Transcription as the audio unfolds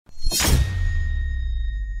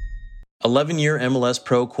11-year MLS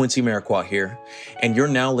pro Quincy Amarikwa here, and you're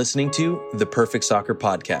now listening to the Perfect Soccer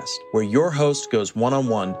Podcast, where your host goes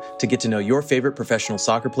one-on-one to get to know your favorite professional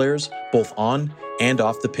soccer players, both on and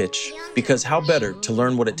off the pitch. Because how better to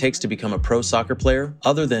learn what it takes to become a pro soccer player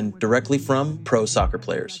other than directly from pro soccer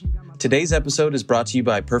players? Today's episode is brought to you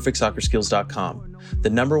by PerfectSoccerSkills.com, the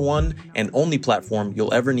 #1 and only platform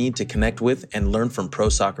you'll ever need to connect with and learn from pro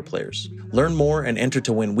soccer players. Learn more and enter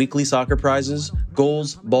to win weekly soccer prizes,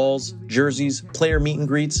 goals, balls, jerseys, player meet and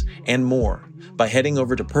greets, and more by heading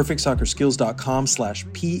over to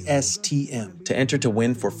PerfectSoccerSkills.com/PSTM to enter to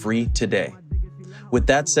win for free today. With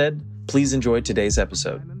that said, please enjoy today's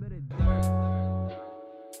episode.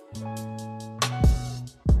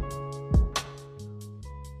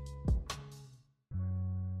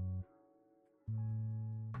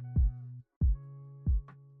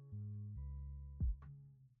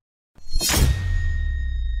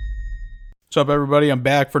 What's up, everybody? I'm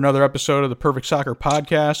back for another episode of the Perfect Soccer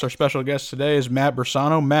Podcast. Our special guest today is Matt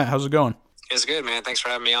Bersano. Matt, how's it going? It's good, man. Thanks for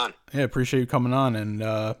having me on. Yeah, appreciate you coming on. And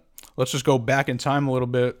let's just go back in time a little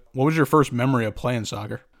bit. What was your first memory of playing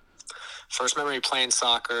soccer? First memory playing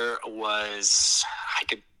soccer was,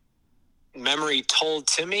 memory told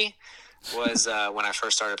to me was when I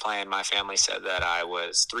first started playing. My family said that I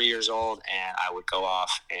was 3 years old and I would go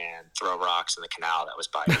off and throw rocks in the canal that was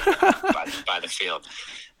by the field.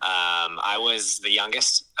 I was the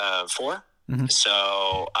youngest of four,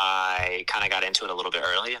 so I kind of got into it a little bit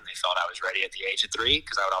early, and they felt I was ready at the age of 3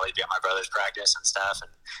 because I would always be at my brother's practice and stuff and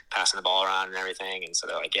passing the ball around and everything. And so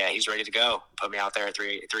they're like, yeah, he's ready to go. Put me out there at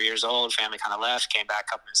 3 years old. Family kind of left, came back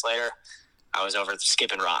a couple minutes later. I was over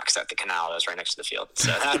skipping rocks at the canal that was right next to the field. So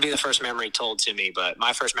that would be the first memory told to me. But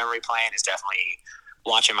my first memory playing is definitely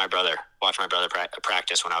watching my brother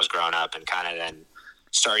practice when I was growing up, and kind of then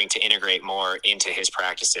starting to integrate more into his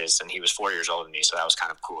practices. And he was 4 years older than me, so that was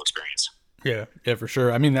kind of a cool experience. Yeah, for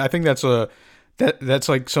sure. I mean, I think that's like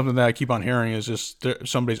something that I keep on hearing is just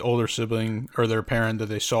somebody's older sibling or their parent that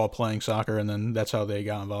they saw playing soccer, and then that's how they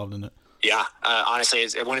got involved in it. Yeah, honestly,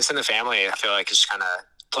 when it's in the family, I feel like it's kind of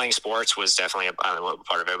playing sports was definitely a part of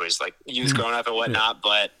everybody's like youth growing up and whatnot. Yeah.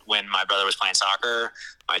 But when my brother was playing soccer,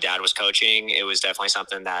 my dad was coaching. It was definitely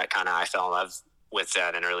something that kind of I fell in love with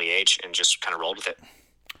at an early age and just kind of rolled with it.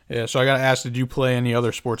 Yeah. So I got to ask, did you play any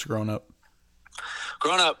other sports growing up?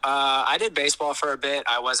 Growing up, I did baseball for a bit.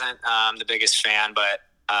 I wasn't the biggest fan, but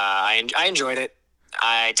I enjoyed it.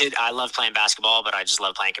 I love playing basketball, but I just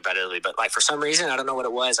love playing competitively. But like for some reason, I don't know what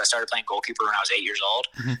it was. I started playing goalkeeper when I was 8 years old,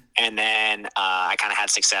 and then I kind of had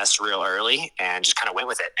success real early and just kind of went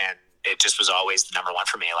with it. And it just was always the #1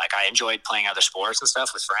 for me. Like I enjoyed playing other sports and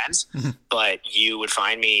stuff with friends, but you would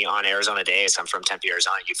find me on Arizona days. I'm from Tempe,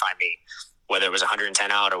 Arizona. You'd find me whether it was 110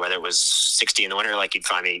 out or whether it was 60 in the winter. Like you'd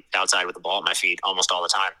find me outside with the ball at my feet almost all the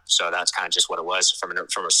time. So that's kind of just what it was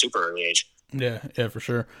from a super early age. Yeah, for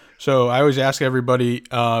sure. So I always ask everybody,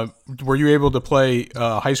 were you able to play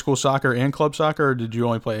high school soccer and club soccer, or did you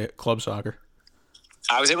only play club soccer?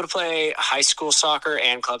 I was able to play high school soccer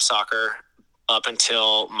and club soccer up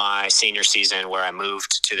until my senior season, where I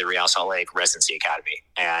moved to the Real Salt Lake Residency Academy.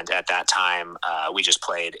 And at that time, we just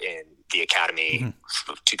played in the academy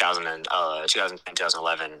 2010,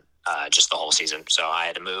 2011, just the whole season. So I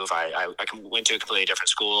had to move. I went to a completely different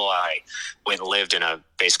school. I went and lived in a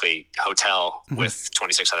basically hotel with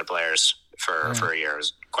 26 other players for a year. It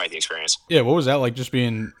was quite the experience. Yeah. What was that like, just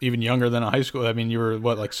being even younger than a high school? I mean, you were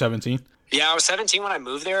what, like 17? Yeah, I was 17 when I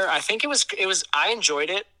moved there. I think it was, I enjoyed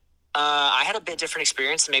it. I had a bit different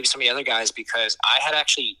experience than maybe some of the other guys because I had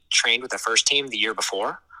actually trained with the first team the year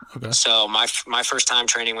before. Okay. So my first time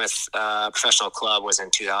training with a professional club was in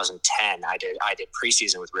 2010. I did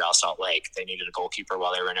preseason with Real Salt Lake. They needed a goalkeeper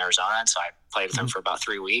while they were in Arizona, and so I played with them for about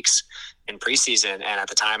 3 weeks in preseason. And at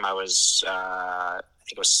the time, I was I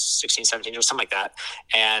think it was 16, 17, or something like that.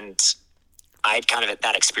 And I had kind of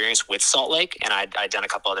that experience with Salt Lake, and I'd done a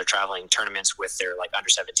couple other traveling tournaments with their like under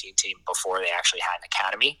 17 team before they actually had an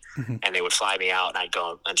academy, and they would fly me out and I'd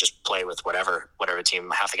go and just play with whatever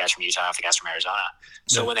team, half the guys from Utah, half the guys from Arizona.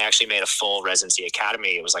 So when they actually made a full residency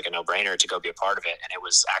academy, it was like a no-brainer to go be a part of it. And it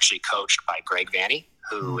was actually coached by Greg Vanney,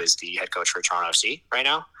 who is the head coach for Toronto FC right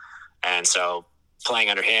now. And so playing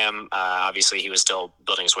under him, obviously he was still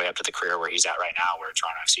building his way up to the career where he's at right now, where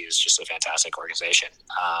Toronto FC is just a fantastic organization.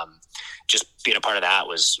 Just being a part of that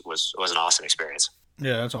was an awesome experience.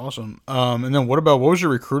 Yeah, that's awesome. And then what was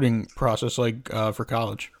your recruiting process like for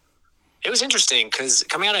college? It was interesting because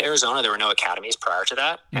coming out of Arizona, there were no academies prior to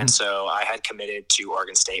that. And so I had committed to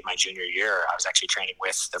Oregon State my junior year. I was actually training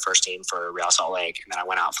with the first team for Real Salt Lake. And then I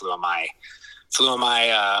went out, flew on my flew on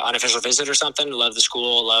my unofficial visit or something. Loved the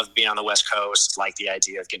school, loved being on the West Coast, liked the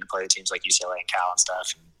idea of getting to play the teams like UCLA and Cal and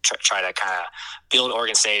stuff, and try to kind of build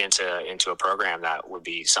Oregon State into a program that would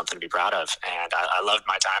be something to be proud of. And I loved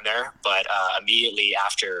my time there. But immediately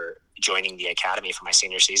after joining the academy for my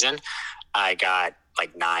senior season, I got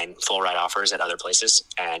like 9 full ride offers at other places,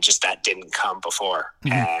 and just that didn't come before.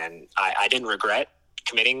 Mm-hmm. And I didn't regret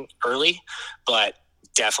committing early, but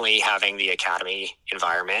definitely having the academy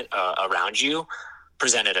environment around you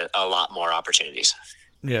presented a lot more opportunities.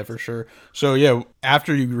 Yeah, for sure. So yeah,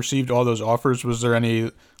 after you received all those offers, was there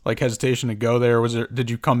any like hesitation to go there? Did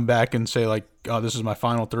you come back and say like, oh, this is my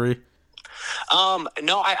final 3?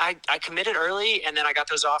 No, I committed early, and then I got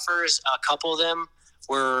those offers. A couple of them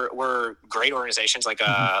were great organizations like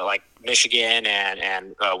Michigan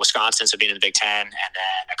and Wisconsin, so being in the Big Ten, and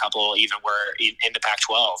then a couple even were in the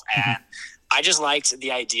Pac-12. And I just liked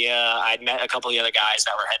the idea. I'd met a couple of the other guys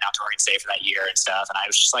that were heading out to Oregon State for that year and stuff, and I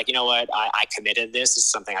was just like, you know what, I committed this. This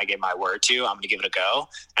is something I gave my word to. I'm going to give it a go.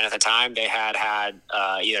 And at the time, they had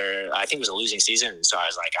either, I think it was a losing season, so I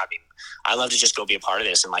was like, I mean, I love to just go be a part of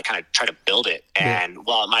this and like kind of try to build it. And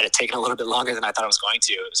while it might have taken a little bit longer than I thought it was going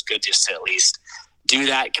to, it was good just to at least do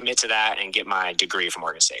that, commit to that, and get my degree from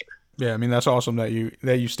Oregon State. Yeah, I mean, that's awesome that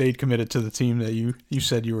you stayed committed to the team that you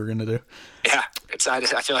said you were going to do. Yeah,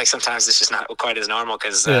 I feel like sometimes it's just not quite as normal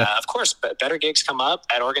because, of course, better gigs come up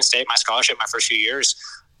at Oregon State. My scholarship my first few years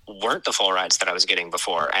weren't the full rides that I was getting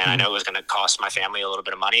before, and I know it was going to cost my family a little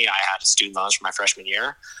bit of money. I had student loans for my freshman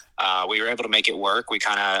year. We were able to make it work.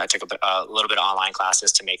 I took a little bit of online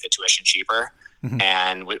classes to make the tuition cheaper.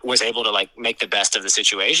 And was able to like make the best of the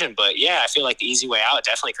situation. But yeah, I feel like the easy way out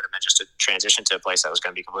definitely could have been just to transition to a place that was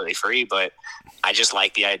going to be completely free. But I just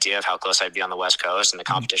like the idea of how close I'd be on the West Coast and the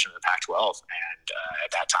competition of the Pac-12. And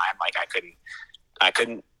at that time, like I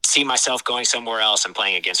couldn't see myself going somewhere else and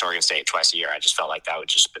playing against Oregon State twice a year. I just felt like that would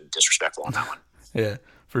just been disrespectful on that one. Yeah,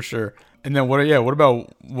 for sure. And then what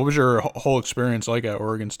was your whole experience like at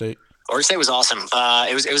Oregon State? Oregon State was awesome.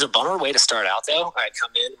 It was a bummer way to start out, though. I had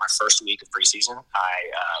come in my first week of preseason.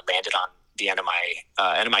 I landed on the end of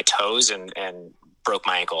my toes and broke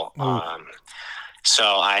my ankle. So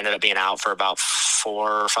I ended up being out for about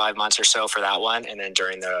 4 or 5 months or so for that one. And then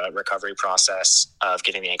during the recovery process of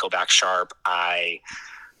getting the ankle back sharp, I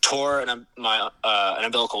tore an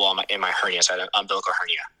umbilical wall in my hernia. So I had an umbilical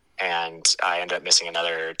hernia, and I ended up missing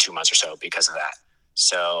another 2 months or so because of that.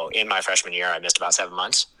 So in my freshman year, I missed about 7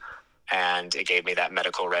 months. And it gave me that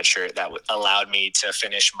medical red shirt that allowed me to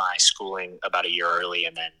finish my schooling about a year early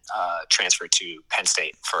and then transfer to Penn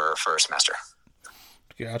State for a semester.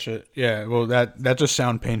 Gotcha. Yeah, well, that just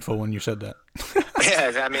sounded painful when you said that.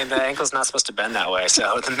 Yeah, I mean, the ankle's not supposed to bend that way.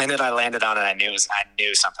 So the minute I landed on it, I knew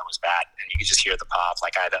something was bad. And you could just hear the pop.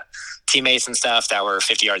 Like I had teammates and stuff that were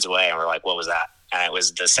 50 yards away and were like, what was that? And it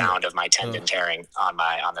was the sound of my tendon tearing on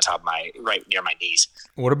the top of right near my knees.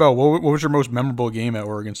 What was your most memorable game at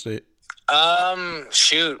Oregon State?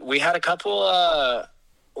 We had a couple,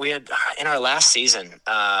 we had in our last season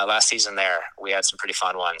there, we had some pretty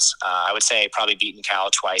fun ones. I would say probably beating Cal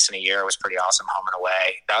twice in a year was pretty awesome, home and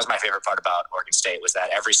away. That was my favorite part about Oregon State, was that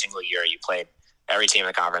every single year you played every team in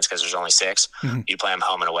the conference, because there's only 6, you play them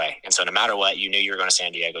home and away. And so no matter what, you knew you were going to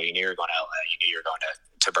San Diego, you knew you were going to LA, you knew you were going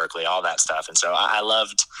to Berkeley, all that stuff. And so I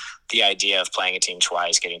loved the idea of playing a team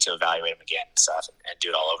twice, getting to evaluate them again and stuff, and do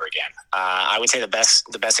it all over again. I would say the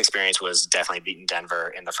best experience was definitely beating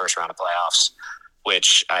Denver in the first round of playoffs,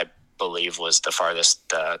 which I believe was the farthest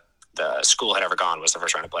the school had ever gone, was the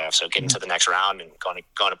first round of playoffs. So getting to the next round and going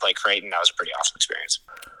to play Creighton, that was a pretty awesome experience.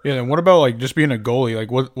 Yeah. And what about like just being a goalie?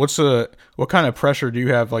 Like what kind of pressure do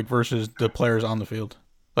you have like versus the players on the field?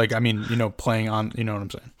 Like, I mean, playing on, you know what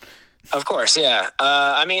I'm saying? Of course, yeah.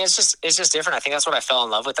 I mean, it's just different. I think that's what I fell in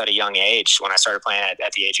love with at a young age. When I started playing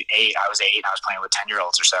at the age of 8, I was 8. I was playing with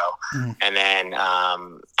 10-year-olds or so. And then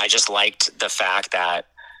I just liked the fact that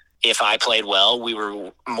if I played well, we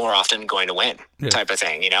were more often going to win, type of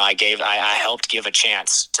thing. I helped give a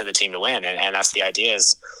chance to the team to win. And that's the idea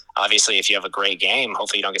is, obviously, if you have a great game,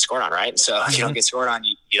 hopefully you don't get scored on, right? So if you don't get scored on,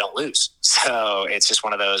 you don't lose. So it's just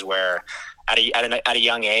one of those where at a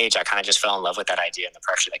young age, I kind of just fell in love with that idea and the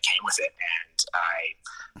pressure that came with it. And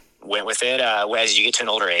I went with it. As you get to an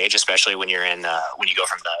older age, especially when you're when you go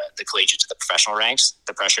from the collegiate to the professional ranks,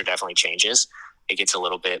 the pressure definitely changes. It gets a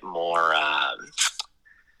little bit more,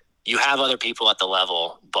 you have other people at the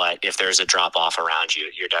level, but if there's a drop off around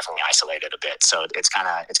you, you're definitely isolated a bit. So it's kind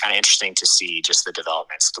of interesting to see just the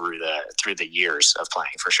developments through the years of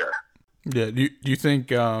playing, for sure. Yeah. Do you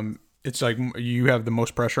think it's like you have the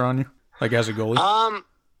most pressure on you, like as a goalie?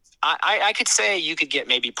 I could say you could get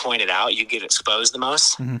maybe pointed out, you get exposed the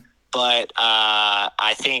most. But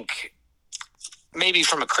I think maybe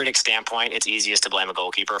from a critic standpoint, it's easiest to blame a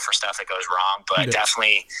goalkeeper for stuff that goes wrong. But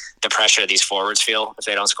definitely the pressure these forwards feel if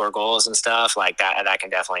they don't score goals and stuff like that, that can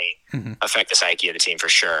definitely affect the psyche of the team for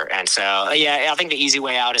sure. And so, yeah, I think the easy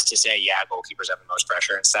way out is to say, yeah, goalkeepers have the most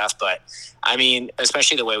pressure and stuff. But, I mean,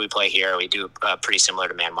 especially the way we play here, we do a pretty similar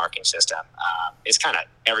to man marking system. It's kind of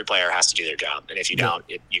every player has to do their job. And if you don't,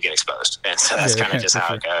 you get exposed. And so that's kind of just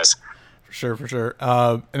how it goes. For sure.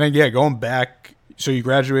 And then, going back, so you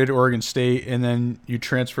graduated Oregon State, and then you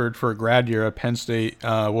transferred for a grad year at Penn State.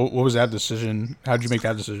 What was that decision? How did you make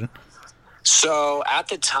that decision? So at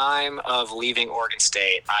the time of leaving Oregon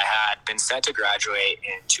State, I had been set to graduate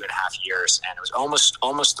in 2.5 years, and it was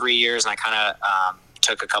almost 3 years, and I kind of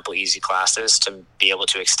took a couple easy classes to be able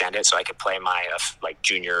to extend it so I could play my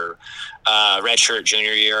junior redshirt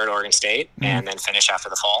junior year at Oregon State and then finish after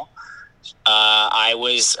the fall. I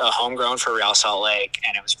was homegrown for Real Salt Lake,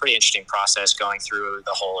 and it was a pretty interesting process going through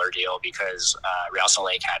the whole ordeal because Real Salt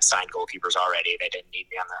Lake had signed goalkeepers already. They didn't need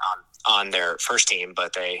me on their first team,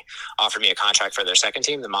 but they offered me a contract for their second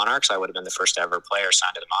team, the Monarchs. I would have been the first ever player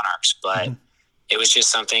signed to the Monarchs, but it was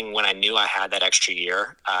just something when I knew I had that extra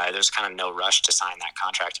year, there's kind of no rush to sign that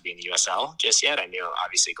contract to be in the USL just yet. I knew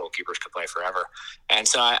obviously goalkeepers could play forever. And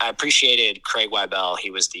so I appreciated Craig Weibel.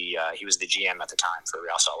 He was the GM at the time for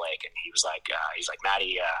Real Salt Lake. And he was like,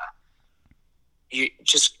 Matty, you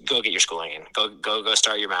just go get your schooling in, go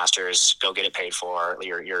start your master's, go get it paid for.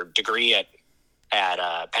 Your degree at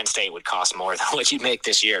Penn State would cost more than what you make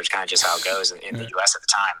this year. It's kind of just how it goes in the US at the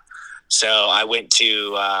time. So I went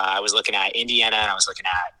to, I was looking at Indiana and I was looking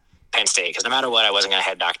at Penn State because no matter what, I wasn't going to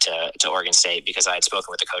head back to Oregon State because I had spoken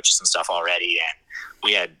with the coaches and stuff already. And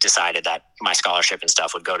we had decided that my scholarship and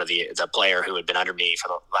stuff would go to the player who had been under me for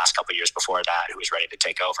the last couple of years before that, who was ready to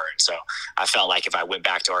take over. And so I felt like if I went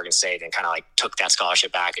back to Oregon State and kind of like took that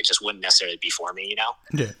scholarship back, it just wouldn't necessarily be for me,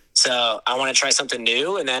 Yeah. So I want to try something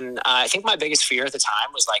new. And then I think my biggest fear at the time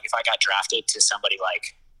was like, if I got drafted to somebody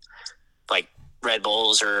like Red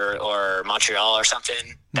Bulls or Montreal or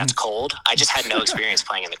something that's cold. I just had no experience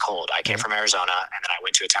playing in the cold. I came from Arizona and then I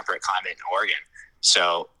went to a temperate climate in Oregon.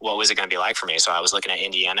 So what was it going to be like for me? So I was looking at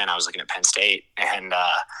Indiana and I was looking at Penn State, and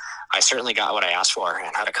I certainly got what I asked for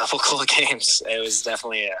and had a couple cool games. It was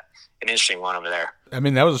definitely an interesting one over there. I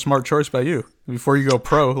mean, that was a smart choice by you. Before you go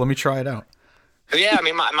pro, let me try it out. Yeah, I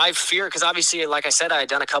mean, my fear, because obviously, like I said, I had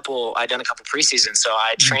done a couple preseasons. So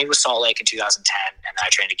I trained with Salt Lake in 2010, and then I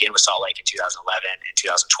trained again with Salt Lake in 2011 and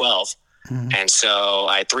 2012. And so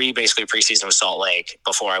I had 3 basically preseasons with Salt Lake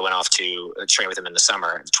before I went off to train with them in the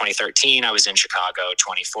summer. 2013, I was in Chicago.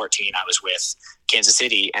 2014, I was with Kansas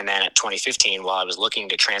City. And then at 2015, while I was looking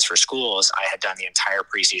to transfer schools, I had done the entire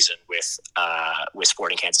preseason with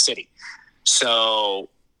Sporting Kansas City. So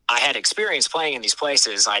I had experience playing in these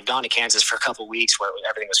places. I had gone to Kansas for a couple of weeks where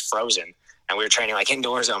everything was frozen and we were training like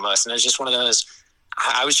indoors almost. And it was just one of those,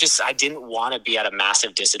 I didn't want to be at a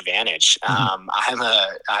massive disadvantage.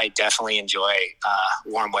 I definitely enjoy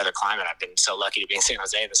warm weather climate. I've been so lucky to be in San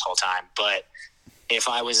Jose this whole time. But if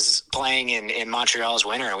I was playing in Montreal's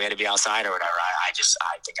winter and we had to be outside or whatever, I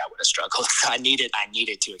think I would have struggled. I needed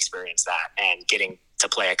to experience that, and getting to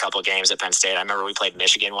play a couple of games at Penn State. I remember we played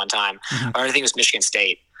Michigan one time, or I think it was Michigan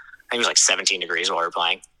State. I think it was like 17 degrees while we were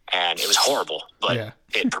playing, and it was horrible, but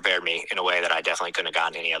it prepared me in a way that I definitely couldn't have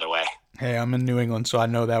gotten any other way. Hey, I'm in New England, so I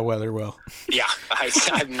know that weather well. Yeah,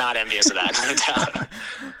 I'm not envious of that,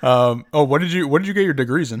 no doubt. What did you get your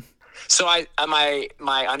degrees in? So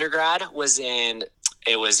my undergrad was in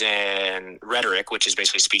rhetoric, which is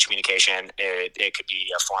basically speech communication. It could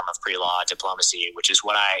be a form of pre-law diplomacy, which is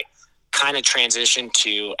what I kind of transitioned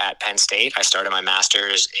to at Penn State. I started my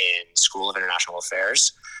master's in School of International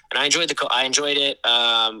Affairs, and I enjoyed it.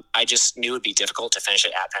 I just knew it'd be difficult to finish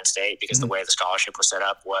it at Penn State because the way the scholarship was set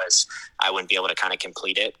up was I wouldn't be able to kind of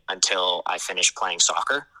complete it until I finished playing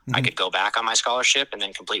soccer. I could go back on my scholarship and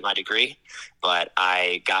then complete my degree, but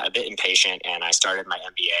I got a bit impatient and I started my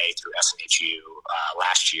MBA through SNHU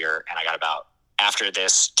last year, and after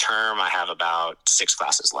this term, I have about 6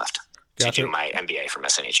 classes left. Gotcha. To do my MBA from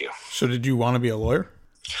SNHU. So did you want to be a lawyer?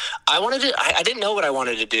 I didn't know what I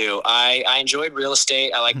wanted to do. I enjoyed real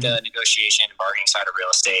estate. I liked the negotiation and bargaining side of real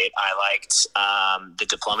estate. I liked the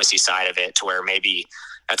diplomacy side of it, to where maybe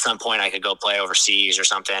at some point I could go play overseas or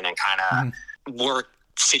something and kind of work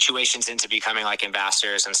situations into becoming like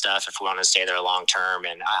ambassadors and stuff if we wanted to stay there long term.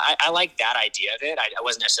 And I like that idea of it. I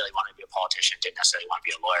wasn't necessarily wanting to be a politician, didn't necessarily want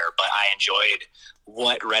to be a lawyer, but I enjoyed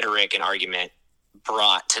what rhetoric and argument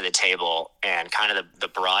brought to the table and kind of the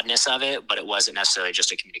broadness of it, but it wasn't necessarily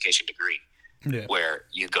just a communication degree where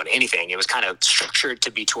you go to anything. It was kind of structured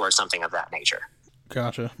to be towards something of that nature.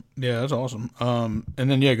 Gotcha. Yeah, that's awesome. And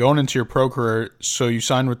then going into your pro career, so you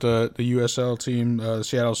signed with the USL team, the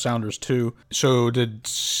Seattle Sounders too. So did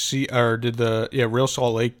the Real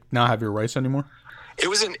Salt Lake not have your rights anymore?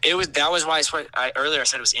 That was why earlier I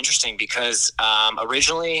said it was interesting because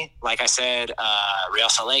originally, like I said, Real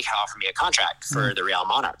Salt Lake offered me a contract for the Real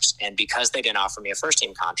Monarchs, and because they didn't offer me a first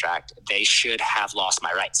team contract, they should have lost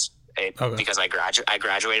my rights. Because I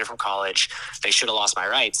graduated from college, they should have lost my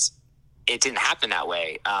rights. It didn't happen that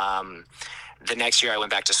way. The next year I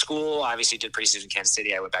went back to school, obviously did preseason in Kansas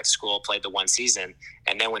City. I went back to school, played the one season.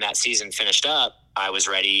 And then when that season finished up, I was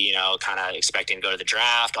ready, kind of expecting to go to the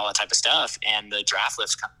draft, all that type of stuff. And the draft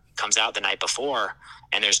list comes out the night before,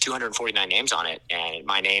 and there's 249 names on it. And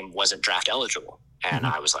my name wasn't draft eligible. And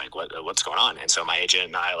I was like, what's going on? And so my agent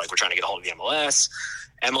and I, we're trying to get a hold of the MLS.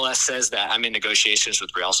 MLS says that I'm in negotiations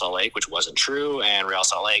with Real Salt Lake, which wasn't true. And Real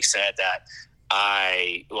Salt Lake said that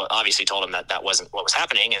I obviously told them that wasn't what was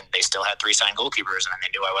happening, and they still had 3 signed goalkeepers, and they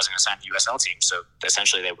knew I wasn't going to sign the USL team. So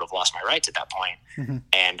essentially they would have lost my rights at that point.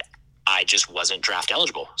 And I just wasn't draft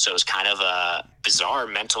eligible. So it was kind of a bizarre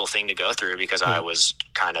mental thing to go through because I was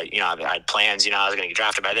kind of, I had plans, I was going to get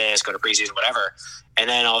drafted by this, go to preseason, whatever. And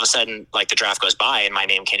then all of a sudden, like, the draft goes by and my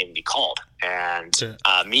name can't even be called. And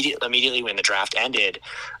immediately when the draft ended,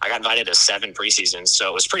 I got invited to 7 preseasons. So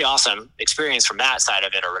it was pretty awesome experience from that side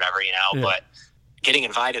of it or whatever, but getting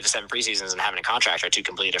invited to 7 preseasons and having a contract are 2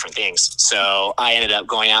 completely different things. So I ended up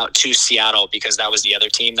going out to Seattle because that was the other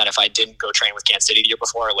team that if I didn't go train with Kansas City the year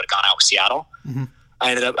before, I would have gone out with Seattle.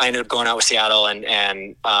 I ended up going out with Seattle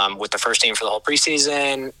and with the first team for the whole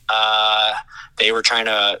preseason. They were trying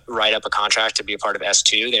to write up a contract to be a part of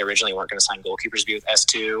S2. They originally weren't going to sign goalkeepers to be with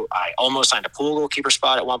S2. I almost signed a pool goalkeeper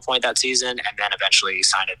spot at one point that season, and then eventually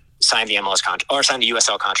signed the MLS contract or signed the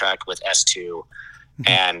USL contract with S2.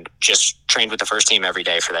 And just trained with the first team every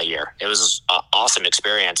day for that year. It was an awesome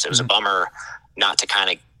experience. It was a bummer not to kind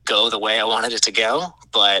of go the way I wanted it to go,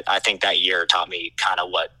 but I think that year taught me kind of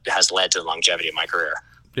what has led to the longevity of my career.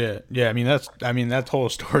 Yeah. I mean, that whole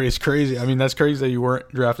story is crazy. I mean, that's crazy that you weren't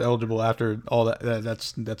draft eligible after all that.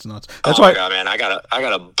 That's nuts. That's why, God, man, I got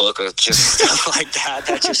a book of just stuff like that.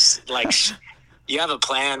 That just like. You have a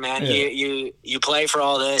plan, man. Yeah. You play for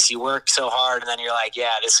all this. You work so hard, and then you're like,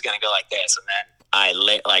 yeah, this is gonna go like this, and then.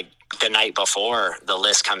 The night before the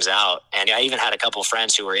list comes out, and I even had a couple of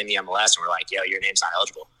friends who were in the MLS and were like, yo, your name's not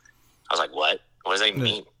eligible. I was like, what does that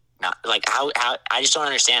mean? Not like how I just don't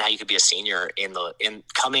understand how you could be a senior in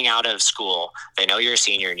coming out of school. They know you're a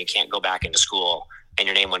senior and you can't go back into school and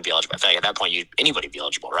your name wouldn't be eligible. I feel like at that point anybody would be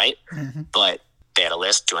eligible, right? But they had a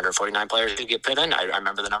list, 249 players who get put in. I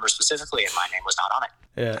remember the number specifically, and my name was not on it.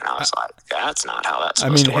 Yeah, and I was like, that's not how that's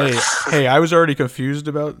supposed to work. hey, I was already confused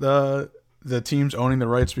about the teams owning the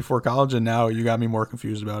rights before college, and now you got me more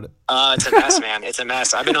confused about it. It's a mess, man. It's a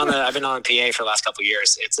mess. I've been on the PA for the last couple of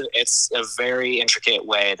years. It's a very intricate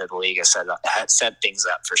way that the league has set things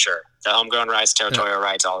up for sure. The homegrown rights, territorial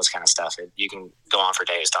rights, all this kind of stuff. You can go on for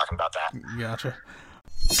days talking about that. Gotcha.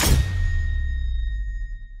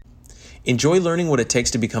 Enjoy learning what it takes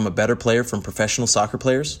to become a better player from professional soccer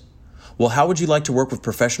players? Well, how would you like to work with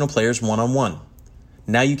professional players one-on-one?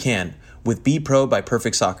 Now you can with Be Pro by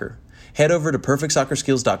Perfect Soccer. Head over to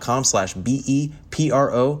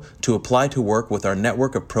perfectsoccerskills.com/BEPRO to apply to work with our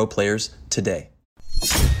network of pro players today.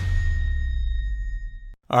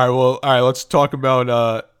 All right. Let's talk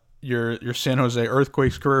about your San Jose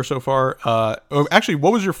Earthquakes career so far. Actually,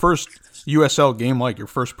 what was your first USL game like? Your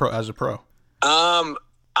first as a pro?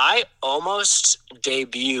 I almost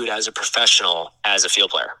debuted as a professional as a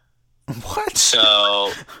field player. What?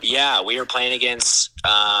 So yeah, we were playing against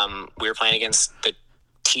the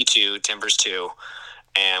T2 Timbers 2,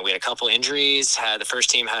 and we had a couple injuries. The first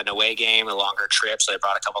team had an away game, a longer trip, so they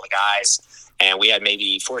brought a couple of guys, and we had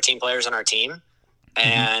maybe 14 players on our team.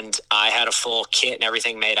 And I had a full kit and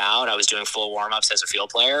everything made out. I was doing full warm-ups as a field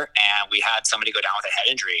player, and we had somebody go down with a head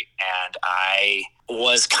injury, and I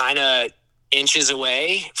was kind of inches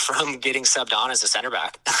away from getting subbed on as a center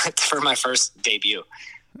back for my first debut.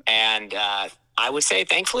 And I would say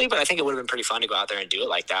thankfully, but I think it would have been pretty fun to go out there and do it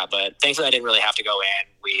like that. But thankfully I didn't really have to go in.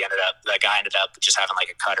 The guy ended up just having like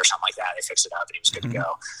a cut or something like that. They fixed it up and he was good to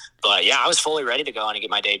go. But yeah, I was fully ready to go in and get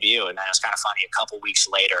my debut. And then it was kind of funny. A couple weeks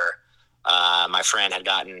later, my friend, his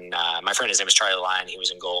name was Charlie Lyon. He was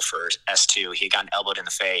in goal for S2. He had gotten elbowed in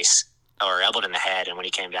the face or elbowed in the head. And when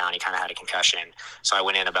he came down, he kind of had a concussion. So I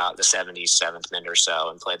went in about the 77th minute or so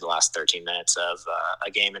and played the last 13 minutes of a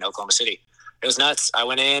game in Oklahoma City. It was nuts. I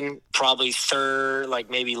went in probably third,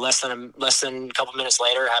 like maybe less than a couple minutes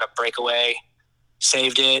later, had a breakaway,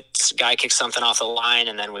 saved it. Guy kicked something off the line,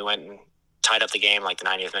 and then we went and tied up the game like the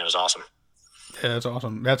 90th minute. It was awesome. Yeah, that's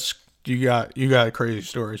awesome. You got crazy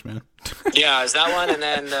stories, man. Yeah, is that one, and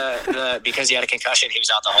then the because he had a concussion, he was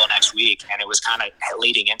out the whole next week, and it was kind of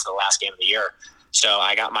leading into the last game of the year. So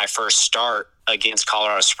I got my first start against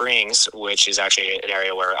Colorado Springs, which is actually an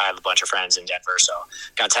area where I have a bunch of friends in Denver. So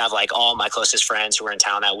got to have like all my closest friends who were in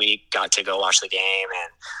town that week, got to go watch the game,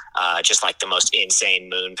 and just like the most insane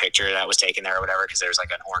moon picture that was taken there or whatever, because there was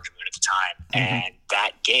like an orange moon at the time. Mm-hmm. And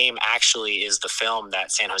that game actually is the film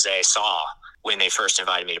that San Jose saw when they first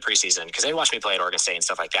invited me to preseason, because they watched me play at Oregon State and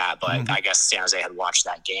stuff like that. But I guess San Jose had watched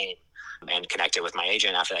that game and connected with my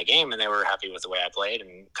agent after that game, and they were happy with the way I played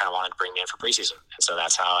and kind of wanted to bring me in for preseason. And so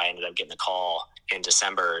that's how I ended up getting the call in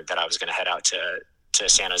December that I was going to head out to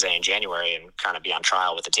San Jose in January and kind of be on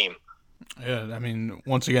trial with the team. Yeah, I mean,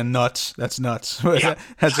 once again, nuts. That's nuts. Yeah,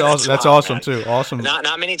 that's awesome. That's awesome too. Awesome.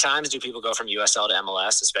 Not many times do people go from USL to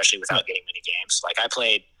MLS, especially without getting many games. Like I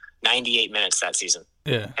played 98 minutes that season.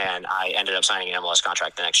 Yeah. And I ended up signing an MLS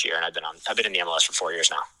contract the next year, and I've been in the MLS for 4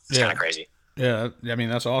 years now. It's kind of crazy. Yeah, I mean,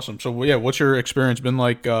 that's awesome. So, yeah, what's your experience been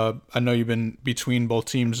like? I know you've been between both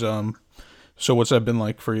teams. So what's that been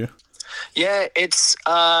like for you? Yeah, it's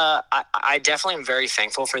I definitely am very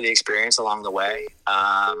thankful for the experience along the way.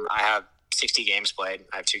 I have 60 games played.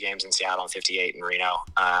 I have 2 games in Seattle and 58 in Reno.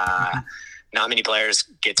 Not many players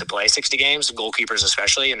get to play 60 games, goalkeepers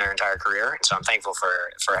especially, in their entire career. And so I'm thankful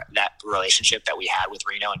for that relationship that we had with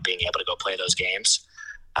Reno and being able to go play those games.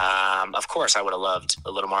 Of course, I would have loved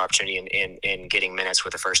a little more opportunity in getting minutes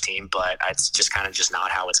with the first team, but it's just kind of just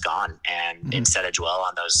not how it's gone. And instead of dwell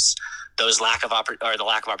on those lack of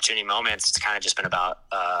opportunity moments, it's kind of just been about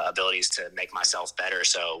abilities to make myself better,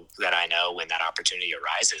 so that I know when that opportunity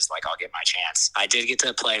arises, like I'll get my chance. I did get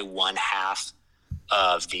to play one half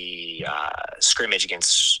of the scrimmage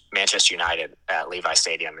against Manchester United at Levi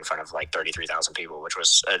Stadium in front of like 33,000 people, which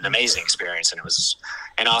was an amazing experience. And it was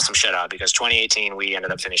an awesome shutout because 2018, we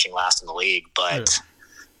ended up finishing last in the league. But,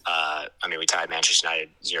 I mean, we tied Manchester United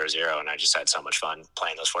 0-0, and I just had so much fun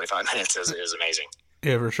playing those 45 minutes. It was amazing.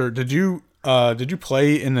 Yeah, for sure. Did you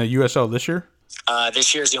play in the USL this year?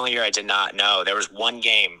 This year is the only year I did not. No, there was one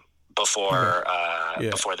game before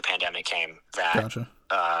before the pandemic came that gotcha.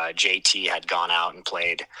 JT had gone out and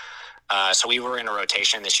played. So we were in a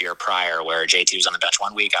rotation this year prior where JT was on the bench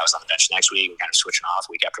one week, I was on the bench next week, and kind of switching off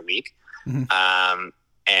week after week.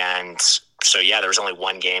 And so, yeah, there was only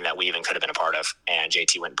one game that we even could have been a part of, and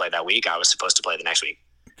JT went and played that week. I was supposed to play the next week.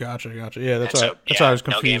 Gotcha. Yeah, that's why I was confused.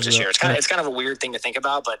 No games this year. It's kind of a weird thing to think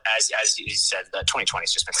about, but as you said, 2020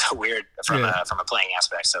 has just been so weird from a playing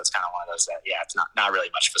aspect. So it's kind of one of those that it's not really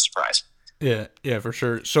much of a surprise. Yeah, for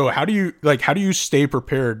sure. So how do you stay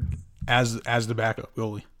prepared as the backup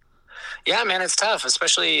goalie? Yeah, man, it's tough,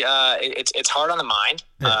 especially it's hard on the mind.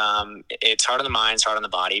 It's hard on the mind, it's hard on the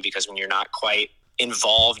body, because when you're not quite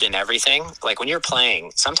involved in everything, like when you're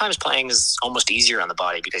playing, sometimes playing is almost easier on the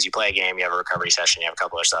body because you play a game, you have a recovery session, you have a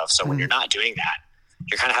couple of stuff. So when you're not doing that,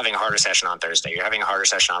 you're kind of having a harder session on Thursday, you're having a harder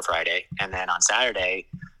session on Friday, and then on Saturday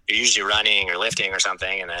you're usually running or lifting or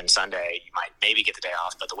something, and then Sunday you might maybe get the day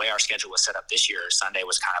off. But the way our schedule was set up this year, Sunday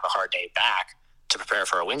was kind of a hard day back to prepare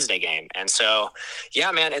for a Wednesday game. And so,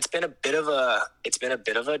 yeah, man, it's been a bit of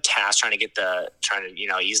a task trying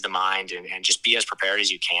to ease the mind and just be as prepared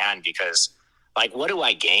as you can, because like, what do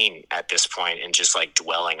I gain at this point in just like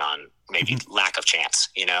dwelling on maybe lack of chance,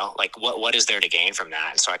 like what is there to gain from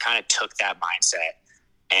that? And so I kind of took that mindset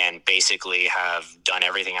and basically have done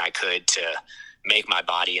everything I could to make my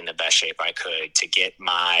body in the best shape I could, to get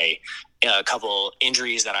my a couple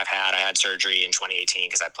injuries that I've had. I had surgery in 2018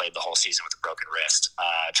 because I played the whole season with a broken wrist.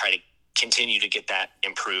 Try to continue to get that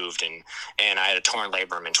improved, and I had a torn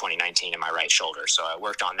labrum in 2019 in my right shoulder. So I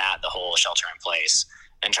worked on that, the whole shelter in place,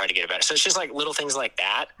 and try to get it better. So it's just like little things like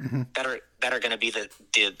that that are going to be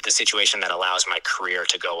the situation that allows my career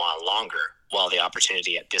to go on longer, while the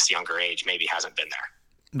opportunity at this younger age maybe hasn't been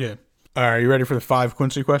there. Yeah. All right, are you ready for the 5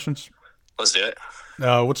 Quincy questions? Let's do it.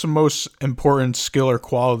 What's the most important skill or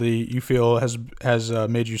quality you feel has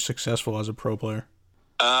made you successful as a pro player?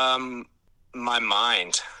 My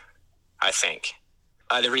mind, I think.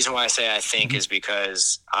 The reason why I say I think is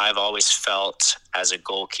because I've always felt as a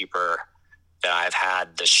goalkeeper that I've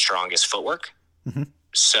had the strongest footwork.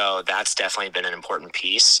 So that's definitely been an important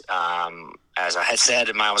piece. As I had said,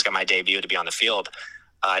 I almost got my debut to be on the field.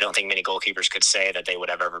 I don't think many goalkeepers could say that they would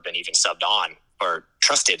have ever been even subbed on or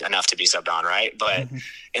trusted enough to be subbed on, right? But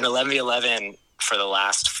in 11v11 for the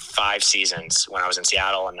last 5 seasons, when I was in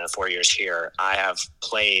Seattle and then 4 years here, I have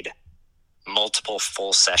played multiple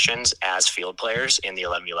full sessions as field players in the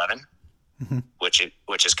 11v11,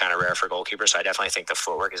 which is kind of rare for goalkeepers. So I definitely think the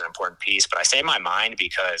footwork is an important piece. But I say my mind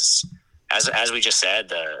because, as we just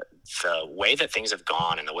said, the way that things have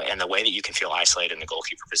gone and the way that you can feel isolated in the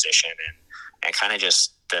goalkeeper position and kind of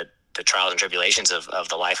just the trials and tribulations of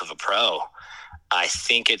the life of a pro, I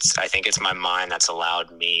think it's my mind that's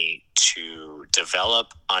allowed me to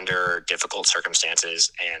develop under difficult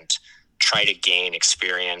circumstances and try to gain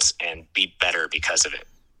experience and be better because of it,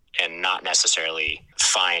 and not necessarily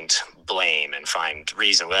find blame and find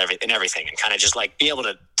reason and everything, and kind of just like be able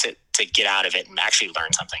to get out of it and actually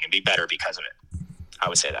learn something and be better because of it. I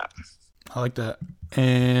would say that. I like that.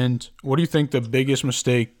 And what do you think the biggest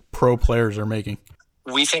mistake pro players are making?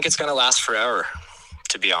 We think it's going to last forever,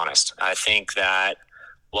 to be honest. I think that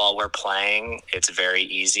while we're playing, it's very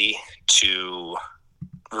easy to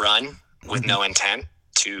run with no intent,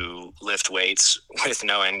 to lift weights with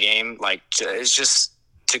no end game. Like, it's just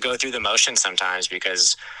to go through the motions sometimes,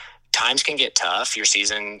 because times can get tough. Your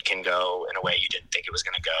season can go in a way you didn't think it was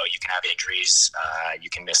going to go. You can have injuries. You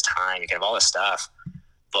can miss time. You can have all this stuff.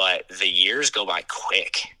 But the years go by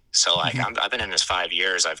quick. So, like, I've been in this 5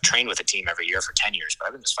 years. I've trained with a team every year for 10 years, but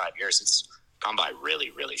I've been in this 5 years. It's gone by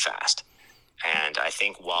really, really fast. And I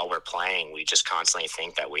think while we're playing, we just constantly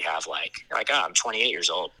think that we have like, oh, I'm 28 years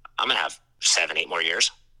old. I'm going to have 7-8 more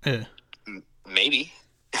years. Yeah. Maybe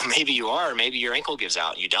you are. Maybe your ankle gives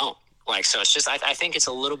out. You don't. Like, so it's just, I think it's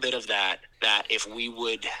a little bit of that if we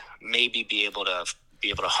would maybe be able to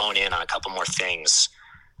hone in on a couple more things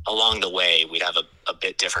along the way, we'd have a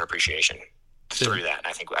bit different appreciation through that.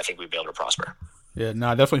 I think we'd be able to prosper. Yeah, no,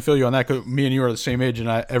 I definitely feel you on that, because me and you are the same age, and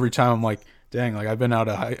every time I'm like, dang, like I've been out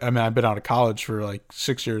of college for like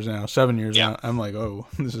 6 years now, 7 years now. I'm like, oh,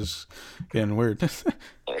 this is getting weird.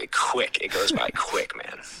 Quick. It goes by quick,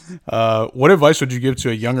 man. What advice would you give to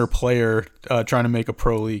a younger player trying to make a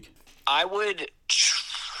pro league? I would.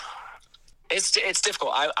 It's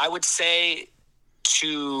difficult. I would say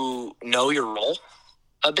to know your role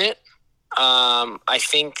a bit. I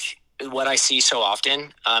think what I see so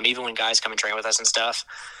often, even when guys come and train with us and stuff,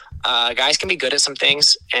 guys can be good at some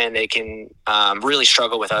things and they can really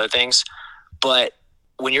struggle with other things. But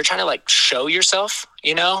when you're trying to like show yourself,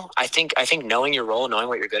 I think knowing your role, knowing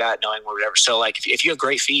what you're good at, knowing whatever. So like if you have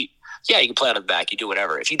great feet, yeah, you can play out of the back, you do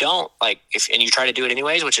whatever. If you don't, and you try to do it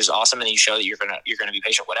anyways, which is awesome, and then you show that you're gonna be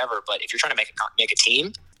patient, whatever. But if you're trying to make a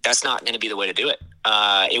team, that's not going to be the way to do it.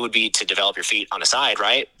 It would be to develop your feet on the side,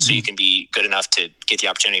 right? So you can be good enough to get the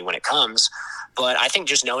opportunity when it comes. But I think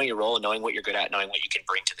just knowing your role and knowing what you're good at, knowing what you can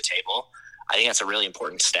bring to the table, I think that's a really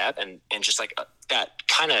important step. And just like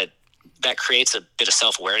that creates a bit of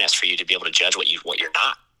self-awareness for you to be able to judge what you're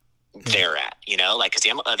not there at, like, cause the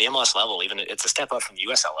MLS level, even it's a step up from the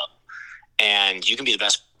USL level, and you can be the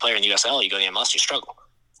best player in the USL. You go to the MLS, you struggle.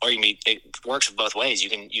 Or it works both ways. You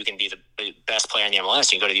can be the best player in the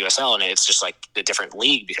MLS. You can go to the USL, and it's just like a different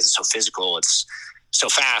league because it's so physical. It's so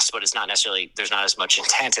fast, but it's not necessarily, there's not as much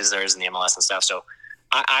intent as there is in the MLS and stuff. So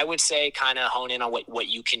I would say kind of hone in on what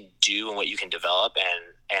you can do and what you can develop,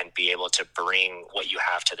 and be able to bring what you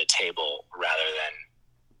have to the table rather than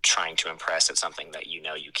trying to impress at something that you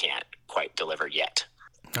can't quite deliver yet.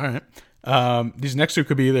 All right. These next two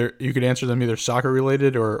could be you could answer them either soccer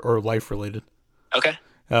related or life related. Okay.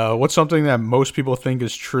 What's something that most people think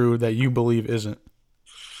is true that you believe isn't?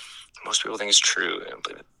 Most people think is true and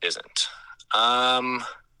believe it isn't. I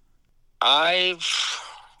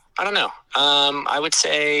don't know. I would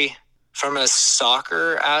say from a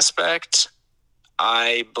soccer aspect,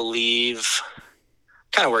 I believe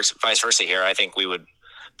kind of works vice versa here. I think we would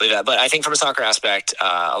believe that, but I think from a soccer aspect,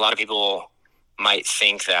 a lot of people might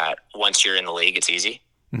think that once you're in the league, it's easy.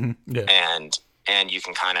 Mm-hmm. Yeah. And you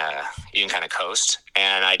can kind of coast.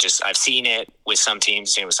 And I've seen it with some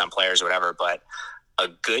teams, seen it with some players or whatever, but a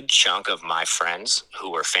good chunk of my friends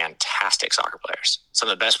who were fantastic soccer players, some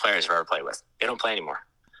of the best players I've ever played with, they don't play anymore.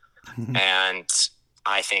 Mm-hmm. And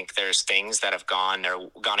I think there's things that have gone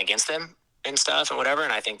against them and stuff and whatever.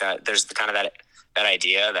 And I think that there's the kind of that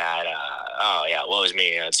idea that, oh yeah, woe is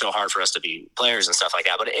me. It's so hard for us to be players and stuff like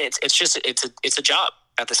that. But it's a job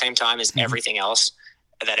at the same time as mm-hmm. everything else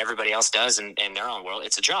that everybody else does in their own world.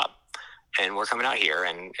 It's a job, and we're coming out here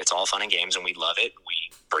and it's all fun and games and we love it. We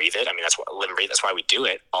breathe it. I mean, that's what live and breathe. That's why we do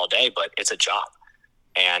it all day, but it's a job.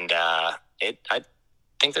 And, I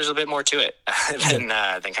think there's a bit more to it than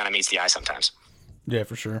kind of meets the eye sometimes. Yeah,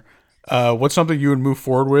 for sure. What's something you would move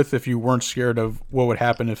forward with if you weren't scared of what would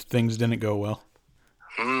happen if things didn't go well?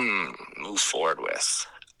 Move forward with.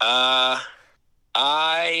 I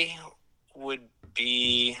would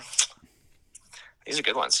be. These are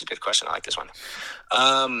good ones. It's a good question. I like this one.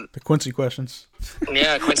 The Quincy questions.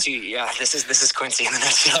 Yeah, Quincy. Yeah, this is Quincy in the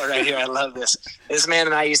nutshell right here. I love this. This man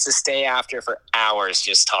and I used to stay after for hours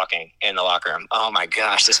just talking in the locker room. Oh my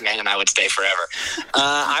gosh, this man and I would stay forever.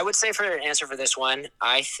 I would say for an answer for this one,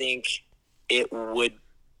 I think it would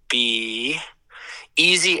be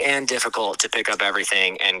easy and difficult to pick up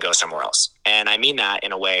everything and go somewhere else. And I mean that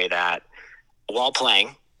in a way that while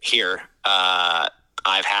playing here,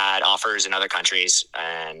 I've had offers in other countries,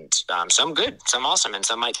 and some good, some awesome, and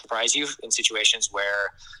some might surprise you in situations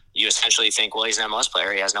where you essentially think, well, he's an MLS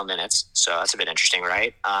player. He has no minutes. So that's a bit interesting,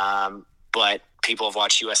 right? But people have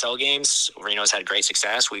watched USL games. Reno's had great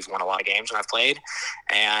success. We've won a lot of games when I've played.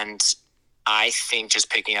 And I think just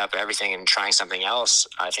picking up everything and trying something else,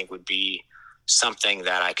 I think would be something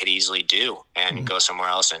that I could easily do and go somewhere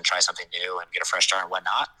else and try something new and get a fresh start and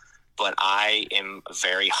whatnot. But I am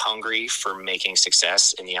very hungry for making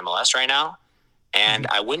success in the MLS right now. And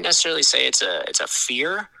I wouldn't necessarily say it's a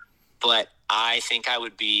fear, but I think I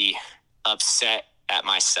would be upset at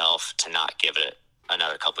myself to not give it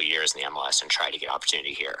another couple of years in the MLS and try to get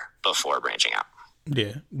opportunity here before branching out.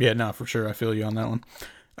 Yeah, no, for sure. I feel you on that one.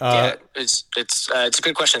 It's a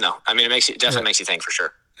good question though. I mean, it definitely makes you think for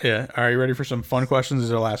sure. Yeah. Are you ready for some fun questions? These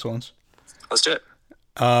are the last ones. Let's do it.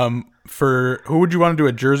 For who would you want to do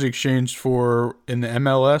a jersey exchange for in the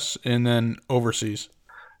MLS and then overseas?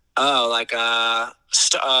 Oh, like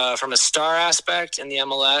from a star aspect in the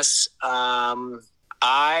MLS,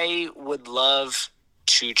 I would love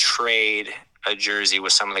to trade a jersey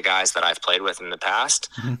with some of the guys that I've played with in the past.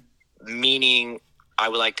 Meaning,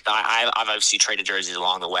 I've obviously traded jerseys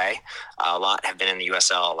along the way. A lot have been in the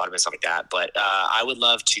USL, a lot have been stuff like that. But I would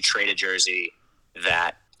love to trade a jersey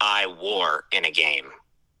that I wore in a game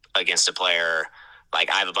against a player. Like,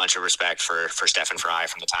 I have a bunch of respect for Stefan Frei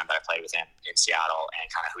from the time that I played with him in Seattle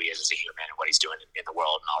and kind of who he is as a human and what he's doing in the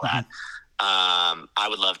world and all that. I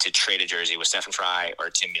would love to trade a jersey with Stefan Frei or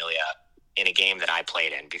Tim Melia in a game that I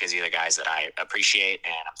played in, because these are guys that I appreciate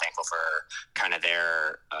and I'm thankful for kind of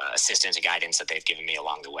their assistance and guidance that they've given me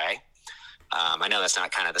along the way. I know that's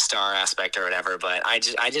not kind of the star aspect or whatever, but I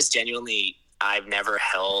just genuinely, I've never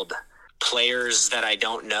held players that I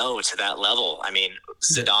don't know to that level. I mean,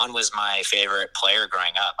 Zidane was my favorite player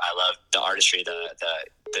growing up. I loved the artistry, the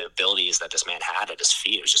abilities that this man had at his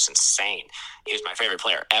feet. It was just insane. He was my favorite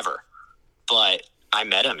player ever. But I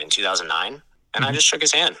met him in 2009, and I just shook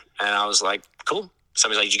his hand, and I was like, cool.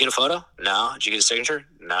 Somebody's like, did you get a photo? No. Did you get a signature?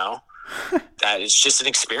 No. That is just an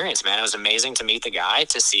experience, man. It was amazing to meet the guy,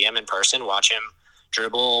 to see him in person, watch him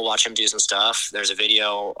dribble, watch him do some stuff. There's a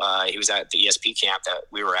video, he was at the ESP camp that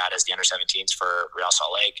we were at as the under-17s for Real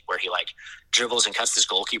Salt Lake, where he like dribbles and cuts this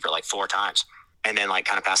goalkeeper like 4 times and then like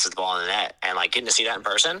kind of passes the ball in the net. And like getting to see that in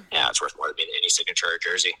person, yeah, it's worth more than any signature or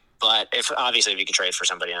jersey. But if you could trade for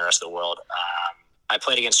somebody in the rest of the world, I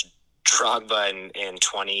played against Drogba in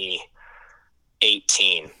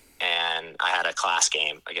 2018. And I had a class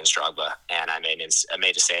game against Drogba, and I made a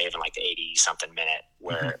save in like the 80-something minute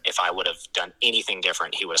where if I would have done anything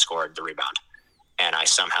different, he would have scored the rebound. And I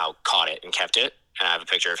somehow caught it and kept it. And I have a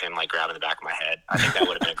picture of him like grabbing the back of my head. I think that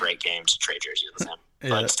would have been a great game to trade jerseys with him. Yeah.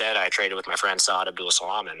 But instead, I traded with my friend Saad Abdul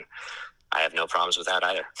Salam, and I have no problems with that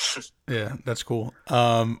either. Yeah, that's cool.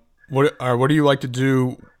 What do you like to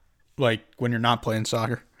do, like when you're not playing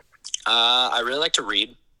soccer? I really like to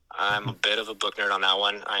read. I'm a bit of a book nerd on that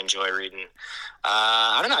one. I enjoy reading.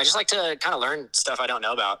 I don't know. I just like to kind of learn stuff I don't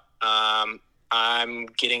know about. I'm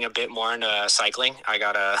getting a bit more into cycling. I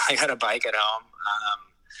got a bike at home,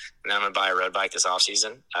 and then I'm going to buy a road bike this off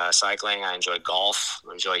season. Cycling. I enjoy golf.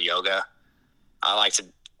 I enjoy yoga. I like to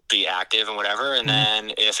be active and whatever. And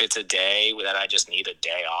then if it's a day that I just need a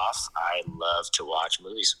day off, I love to watch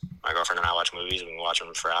movies. My girlfriend and I watch movies. We can watch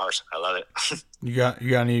them for hours. I love it. You got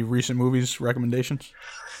any recent movies recommendations?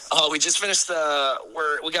 Oh, we just finished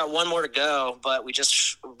we got one more to go, but we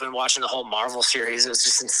just been watching the whole Marvel series. It was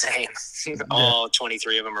just insane. All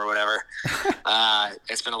 23 of them or whatever.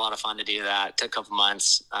 It's been a lot of fun to do that. It took a couple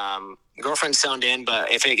months. Girlfriend's zoned in,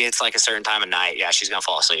 but if it gets like a certain time of night, yeah, she's going to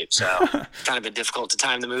fall asleep. So kind of been difficult to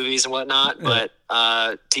time the movies and whatnot. Yeah.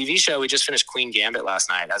 But TV show, we just finished Queen Gambit last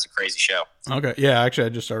night. That was a crazy show. Okay. Yeah, actually, I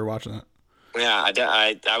just started watching that. Yeah,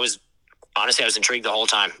 I was... Honestly, I was intrigued the whole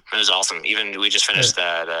time. It was awesome. Even we just finished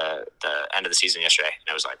the end of the season yesterday, and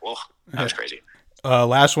it was like, whoa, that was crazy.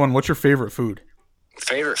 Last one. What's your favorite food?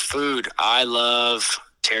 Favorite food? I love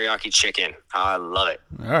teriyaki chicken. I love it.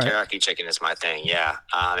 All right. Teriyaki chicken is my thing. Yeah.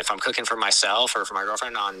 If I'm cooking for myself or for my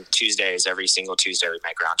girlfriend on Tuesdays, every single Tuesday we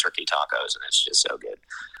make ground turkey tacos, and it's just so good.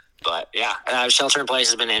 But yeah, shelter in place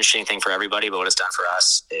has been an interesting thing for everybody. But what it's done for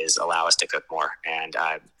us is allow us to cook more, and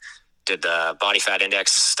did the body fat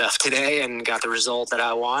index stuff today and got the result that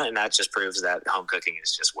I want. And that just proves that home cooking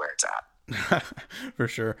is just where it's at. For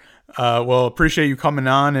sure. Well, appreciate you coming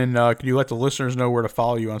on, and could you let the listeners know where to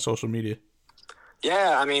follow you on social media?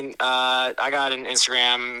 Yeah, I mean, I got an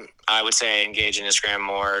Instagram. I would say engage in Instagram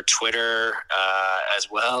more, Twitter as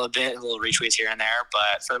well, a little retweets here and there.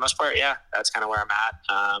 But for the most part, yeah, that's kind of where I'm at.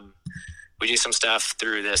 We do some stuff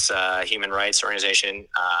through this human rights organization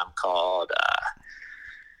called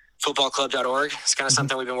footballclub.org. It's kind of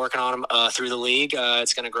something we've been working on through the league.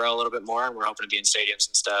 It's going to grow a little bit more, and we're hoping to be in stadiums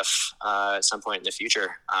and stuff at some point in the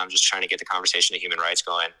future. I'm just trying to get the conversation of human rights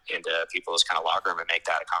going into people's kind of locker room and make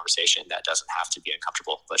that a conversation that doesn't have to be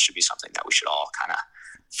uncomfortable, but should be something that we should all kind of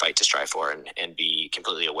fight to strive for and be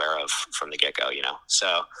completely aware of from the get-go, you know?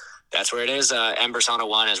 So that's where it is.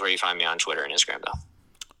 Mbersona1 is where you find me on Twitter and Instagram, though.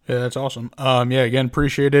 Yeah, that's awesome. Yeah, again,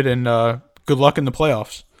 appreciate it, and good luck in the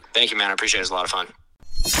playoffs. Thank you, man. I appreciate it. It's a lot of fun.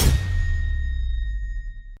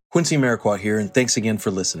 Quincy Amarikwa here, and thanks again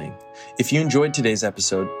for listening. If you enjoyed today's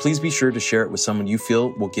episode, please be sure to share it with someone you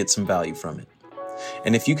feel will get some value from it.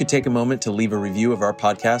 And if you could take a moment to leave a review of our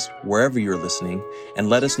podcast wherever you're listening and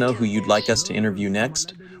let us know who you'd like us to interview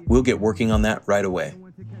next, we'll get working on that right away.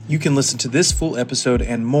 You can listen to this full episode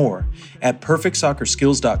and more at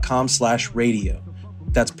perfectsoccerskills.com/radio.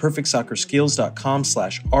 That's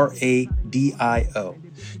perfectsoccerskills.com/RADIO.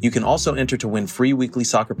 You can also enter to win free weekly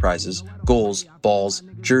soccer prizes, goals, balls,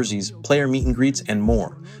 jerseys, player meet and greets, and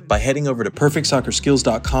more by heading over to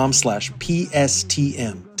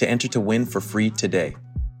perfectsoccerskills.com/PSTM to enter to win for free today.